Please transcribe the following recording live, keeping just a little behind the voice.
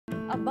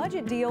A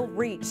budget deal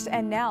reached,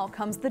 and now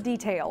comes the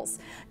details.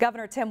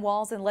 Governor Tim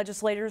Walz and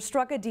legislators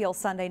struck a deal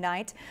Sunday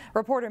night.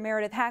 Reporter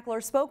Meredith Hackler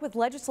spoke with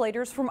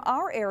legislators from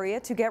our area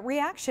to get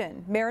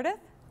reaction. Meredith?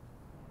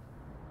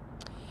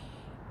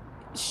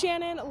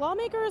 Shannon,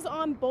 lawmakers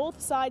on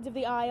both sides of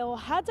the aisle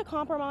had to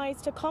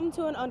compromise to come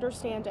to an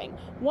understanding.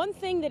 One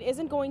thing that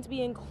isn't going to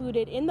be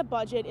included in the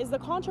budget is the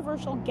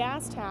controversial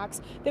gas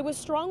tax that was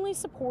strongly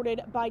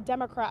supported by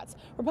Democrats.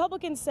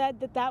 Republicans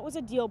said that was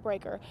a deal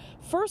breaker.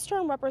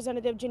 First-term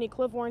Representative Ginny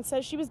Klevorn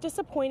says she was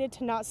disappointed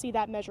to not see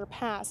that measure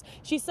pass.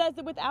 She says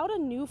that without a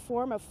new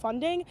form of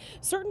funding,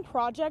 certain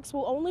projects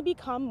will only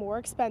become more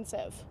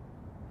expensive.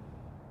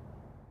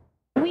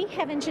 We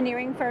have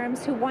engineering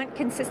firms who want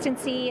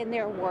consistency in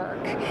their work,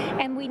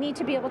 and we need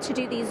to be able to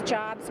do these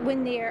jobs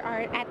when they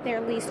are at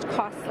their least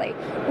costly.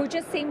 We're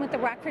just seeing with the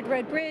Rockford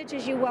Road Bridge,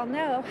 as you well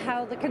know,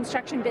 how the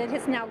construction bid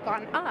has now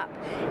gone up.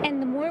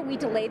 And the more we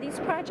delay these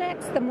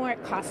projects, the more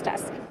it costs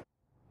us.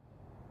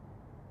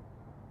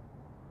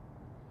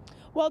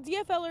 While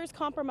DFLers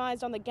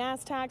compromised on the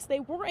gas tax, they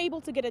were able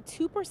to get a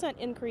 2%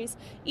 increase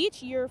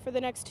each year for the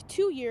next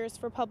 2 years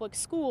for public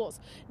schools.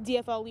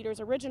 DFL leaders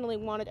originally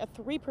wanted a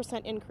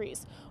 3%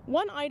 increase.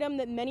 One item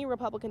that many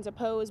Republicans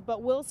oppose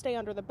but will stay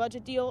under the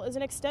budget deal is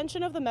an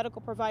extension of the medical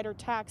provider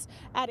tax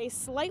at a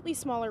slightly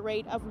smaller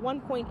rate of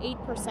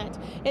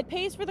 1.8%. It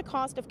pays for the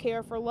cost of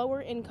care for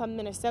lower-income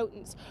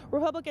Minnesotans.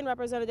 Republican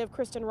Representative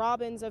Kristen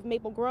Robbins of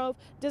Maple Grove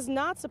does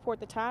not support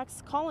the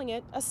tax, calling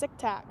it a sick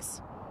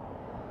tax.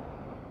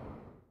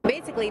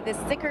 Basically, the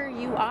sicker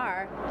you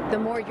are, the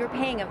more you're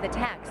paying of the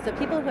tax. So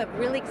people who have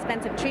really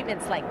expensive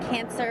treatments like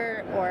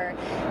cancer or,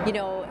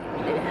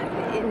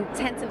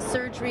 intensive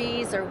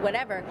surgeries or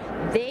whatever,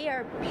 they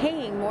are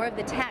paying more of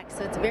the tax.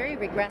 So it's very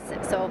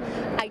regressive. So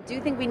I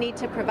do think we need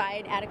to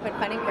provide adequate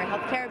funding for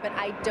health care, but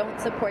I don't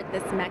support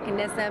this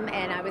mechanism,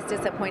 and I was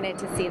disappointed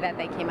to see that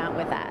they came out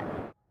with that.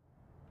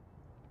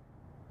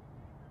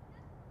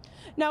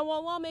 Now,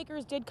 while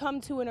lawmakers did come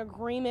to an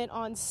agreement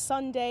on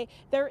Sunday,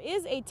 there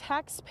is a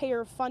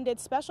taxpayer-funded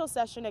special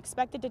session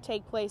expected to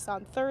take place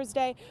on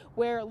Thursday,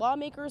 where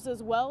lawmakers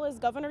as well as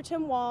Governor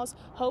Tim Walz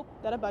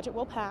hope that a budget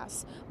will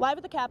pass. Live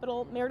at the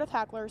Capitol, Meredith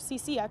Hackler,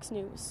 CCX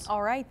News.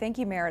 All right, thank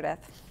you,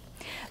 Meredith.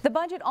 The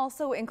budget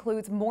also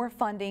includes more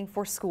funding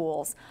for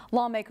schools.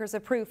 Lawmakers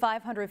approved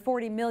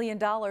 $540 million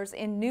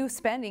in new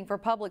spending for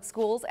public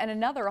schools and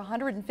another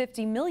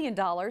 $150 million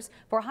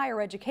for higher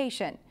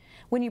education.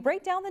 When you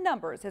break down the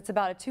numbers, it's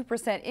about a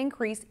 2%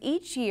 increase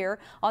each year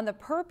on the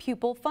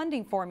per-pupil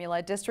funding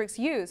formula districts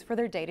use for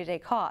their day-to-day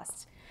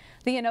costs.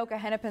 The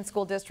Anoka-Hennepin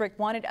School District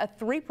wanted a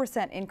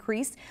 3%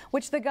 increase,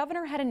 which the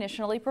governor had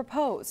initially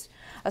proposed.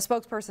 A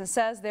spokesperson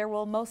says there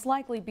will most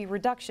likely be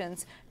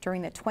reductions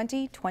during the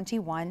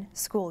 2021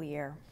 school year.